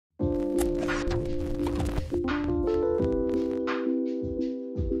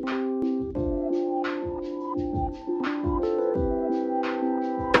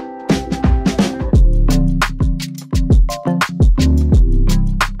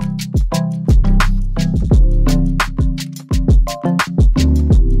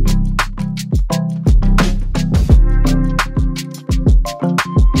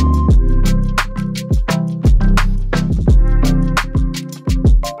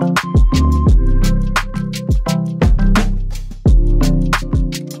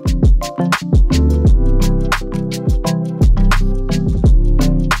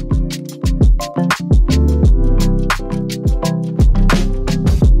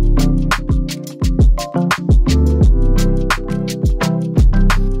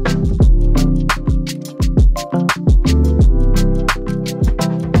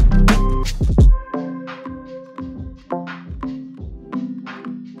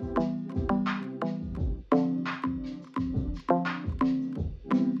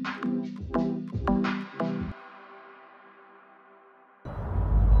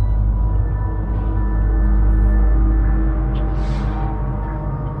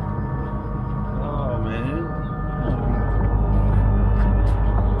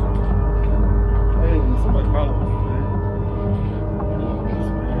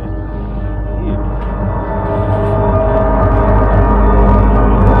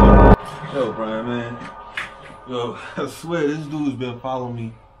Yo, I swear this dude's been following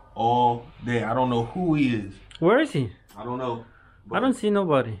me all day. I don't know who he is. Where is he? I don't know. I don't see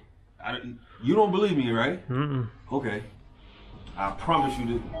nobody. You don't believe me, right? Mm-mm. Okay. I promise you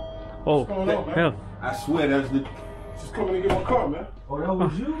this. Oh, What's going on, man? hell. I swear that's the... Just coming to get my car, man. Oh, that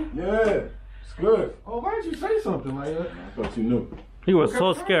was you? Yeah, it's good. Oh, why didn't you say something like that? I thought you knew. He was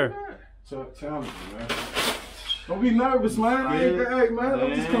so scared. Challenge me, man. Don't be nervous, man. I ain't that, hey, man.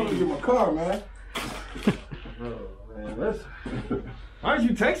 I'm just coming to get my car, man. Oh, man, listen. Why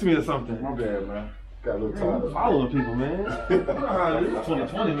didn't you text me or something? My bad, man. Got a little tired of Following people, man. You know how it is.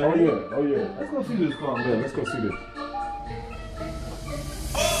 2020, man. Oh, yeah. Let's go see this car, man. Yeah, let's go see this.